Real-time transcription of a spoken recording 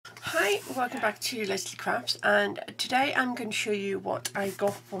Hi, welcome back to Leslie Crafts, and today I'm going to show you what I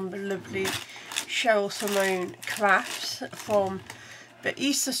got from the lovely Cheryl Simone Crafts from the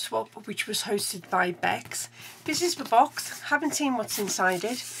Easter swap, which was hosted by Bex. This is the box. Haven't seen what's inside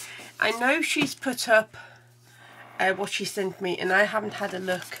it. I know she's put up what she sent me, and I haven't had a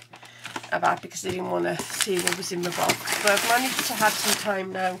look at that because I didn't want to see what was in the box, but I've managed to have some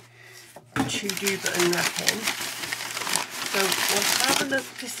time now to do the unwrapping. So we'll have a look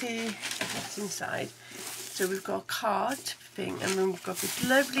to see what's inside. So we've got a card thing, and then we've got this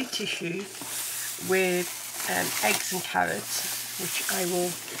lovely tissue with eggs and carrots, which I will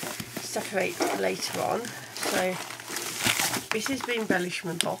separate later on. So this is the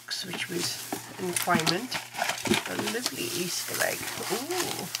embellishment box, which was an requirement. A lovely Easter egg.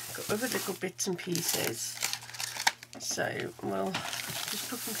 Ooh, got other little bits and pieces. So we'll just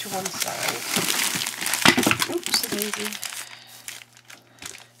put them to one side. Oops, a daisy.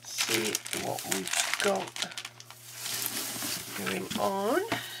 See what we've got going on.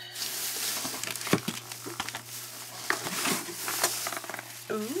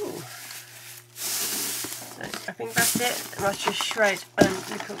 Ooh. So I think that's it. And that's just shred and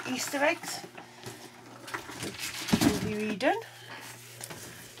little Easter eggs. Which will be redone.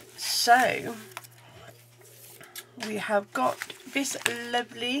 So we have got this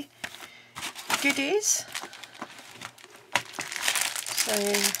lovely goodies.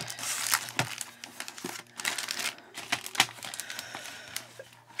 So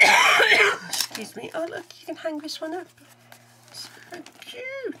excuse me. Oh look, you can hang this one up. So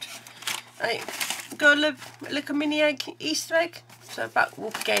cute. Right, got a little mini egg, Easter egg. So that will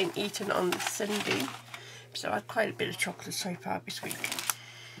be getting eaten on Sunday. So I had quite a bit of chocolate so far this week.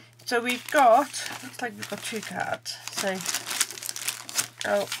 So we've got, looks like we've got two cards. So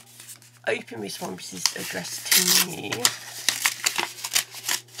I'll open this one. This is addressed to me.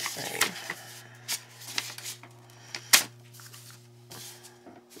 So,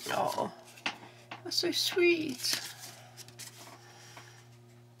 oh, that's so sweet.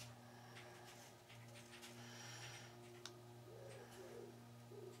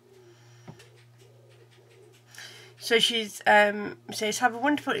 So she's says, have a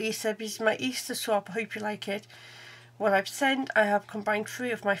wonderful Easter. This is my Easter swap. I hope you like it. What I've sent, I have combined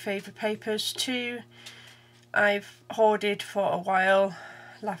 3 of my favourite papers. 2 I've hoarded for a while.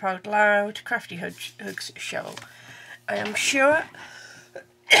 Laugh out loud. Crafty hugs, Cheryl. I am sure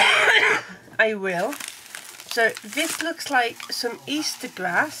I will. So this looks like some Easter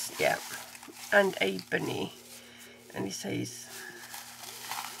grass, yeah, and a bunny. And he says,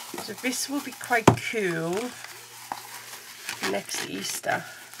 so this will be quite cool next Easter,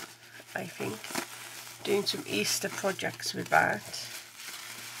 I think. Doing some Easter projects with that.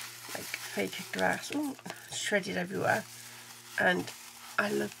 Like fake grass. Ooh, shredded everywhere. And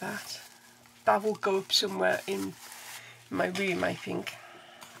I love that. That will go up somewhere in my room, I think.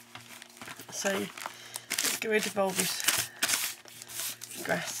 So let's get rid of all this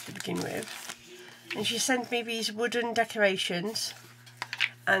grass to begin with. And she sent me these wooden decorations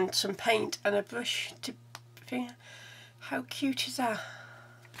and some paint and a brush to think. How cute is that?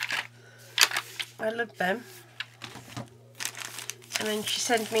 I love them. And then she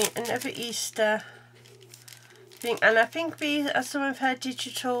sent me another Easter thing, and I think these are some of her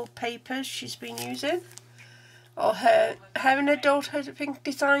digital papers she's been using, or her and her daughter, I think,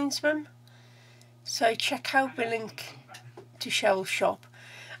 designs them. So check out the link to Cheryl's shop.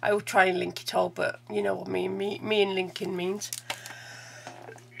 I will try and link it all, but you know what me and linking means.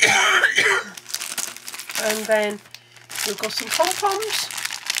 And then we've got some pom-poms.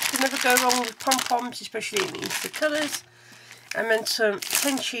 You can never go wrong with pom-poms, especially in Easter colours. And then some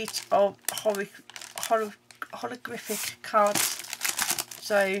 10 sheets of holographic cards.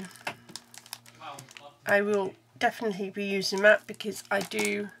 So I will definitely be using that because I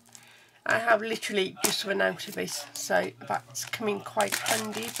have literally just run out of this. So that's coming quite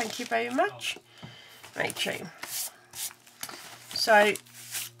handy. Thank you very much. Right, so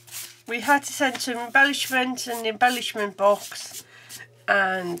we had to send some embellishments and embellishment box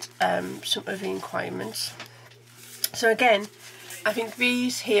and some other requirements. So again, I think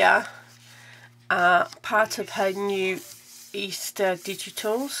these here are part of her new Easter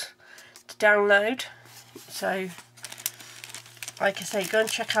digitals to download. So like I say, go and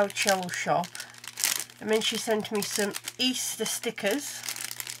check out Cheryl's shop. And then she sent me some Easter stickers,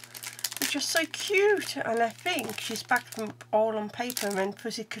 which are so cute, and I think she's backed them all on paper and then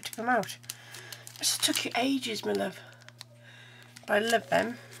pussy cut them out. This took you ages, my love, but I love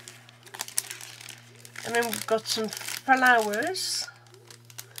them. And then we've got some flowers,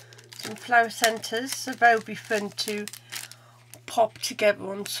 some flower centres, so they'll be fun to pop together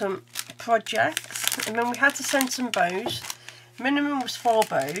on some projects, and then we had to send some bows. Minimum was 4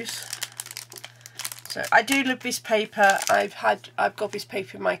 bows. So I do love this paper. I've got this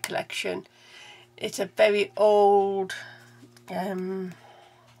paper in my collection. It's a very old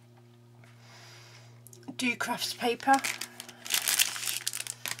Do Crafts paper.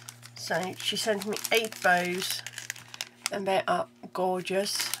 So she sent me 8 bows, and they are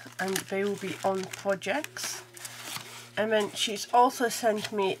gorgeous, and they will be on projects. And then she's also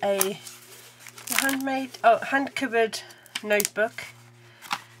sent me a hand-covered notebook.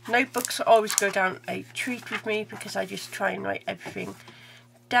 Notebooks always go down a treat with me because I just try and write everything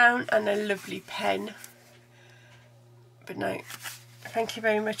down, and a lovely pen. But no, thank you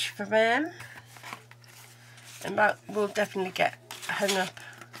very much for them, and that will definitely get hung up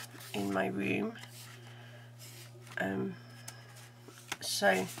in my room. So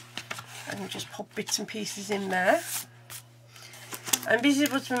I can just pop bits and pieces in there. And this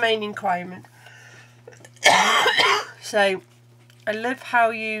was the main requirement. So I love how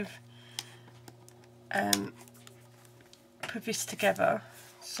you've put this together.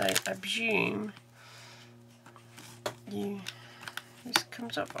 So I presume this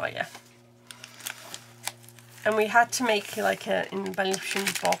comes up. Oh yeah. And we had to make like an embellishing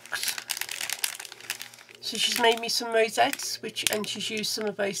box. So she's made me some rosettes, and she's used some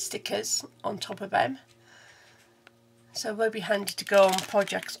of those stickers on top of them. So they'll be handy to go on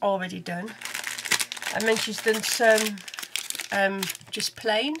projects already done. And then she's done some just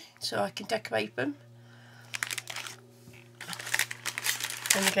plain, so I can decorate them.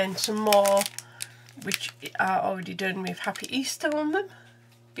 And again, some more which are already done with Happy Easter on them.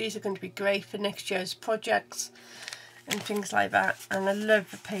 These are going to be great for next year's projects and things like that. And I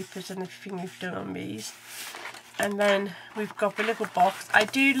love the papers and everything we've done on these. And then we've got the little box. I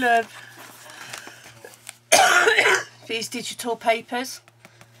do love these digital papers.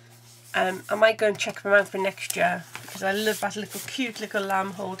 I might go and check them out for next year because I love that little cute little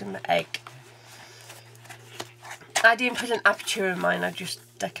lamb holding the egg. I didn't put an aperture in mine, I just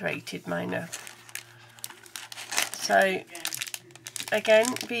decorated mine up. So again,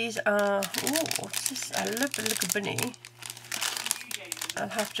 these are, ooh, what's this? I love the little bunny. I'll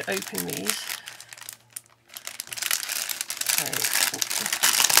have to open these.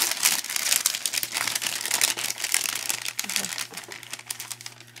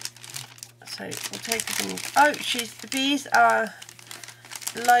 So we'll take the bunnies. Oh, these are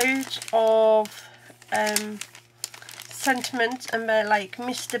loads of sentiments, and they're like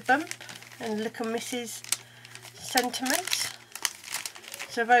Mr. Bump and Little Mrs. sentiments.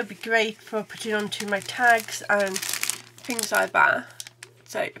 So that would be great for putting onto my tags and things like that.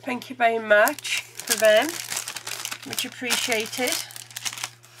 So thank you very much for them. Much appreciated.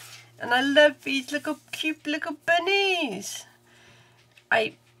 And I love these little cute little bunnies.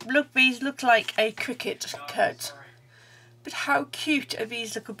 These look like a cricket cut. But how cute are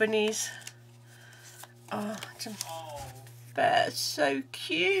these little bunnies? Oh, they're so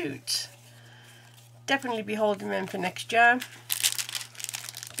cute. Definitely be holding them for next year.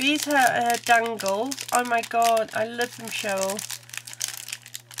 These are dangles. Oh my god, I love them, Cheryl.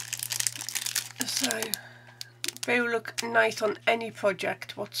 So they will look nice on any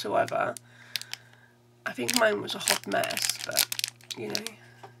project whatsoever. I think mine was a hot mess, but you know,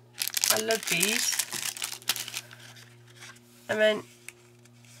 I love these. And then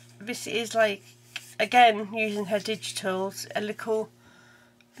this is like, again, using her digitals, a little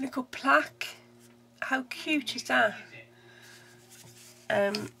plaque. How cute is that?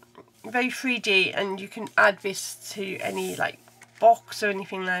 Very 3D, and you can add this to any like box or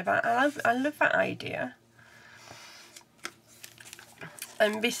anything like that. I love that idea.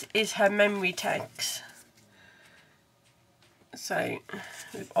 And this is her memory text. So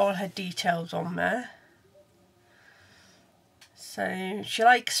with all her details on there. So she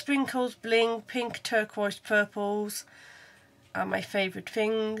likes sprinkles, bling, pink, turquoise, purples are my favourite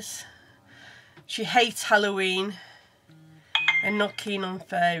things. She hates Halloween and not keen on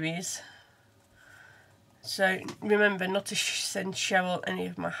fairies. So remember not to send Cheryl any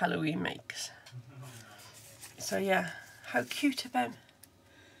of my Halloween makes. So yeah, how cute are them?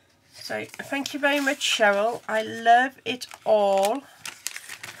 So thank you very much, Cheryl. I love it all.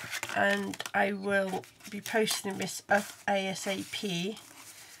 And I will be posting this up ASAP.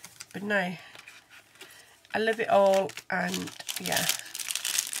 But no, I love it all, and yeah,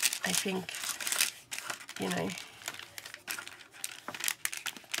 I think, you know,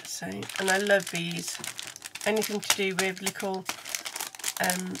 so, and I love these. Anything to do with little,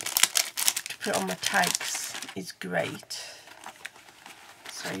 to put on my tags is great.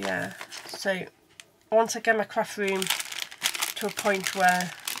 So yeah, so once I get my craft room to a point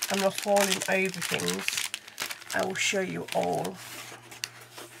where I'm not falling over things, I will show you all.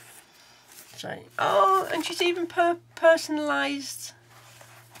 So, oh, and she's even personalised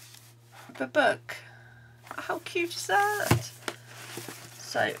the book. How cute is that?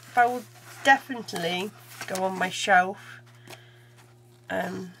 So that will definitely go on my shelf,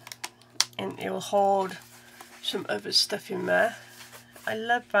 and it will hold some other stuff in there. I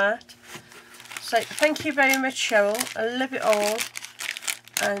love that. So thank you very much, Cheryl. I love it all.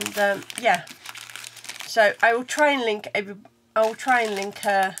 And yeah, so I will try and link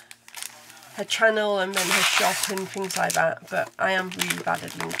her channel and then her shop and things like that, but I am really bad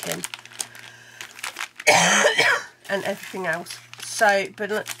at linking and everything else. So, but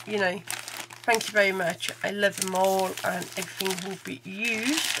you know, thank you very much. I love them all, and everything will be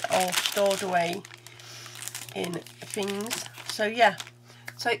used or stored away in things. So yeah,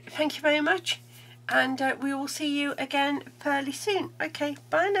 so thank you very much, and we will see you again fairly soon. Okay,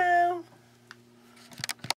 bye now.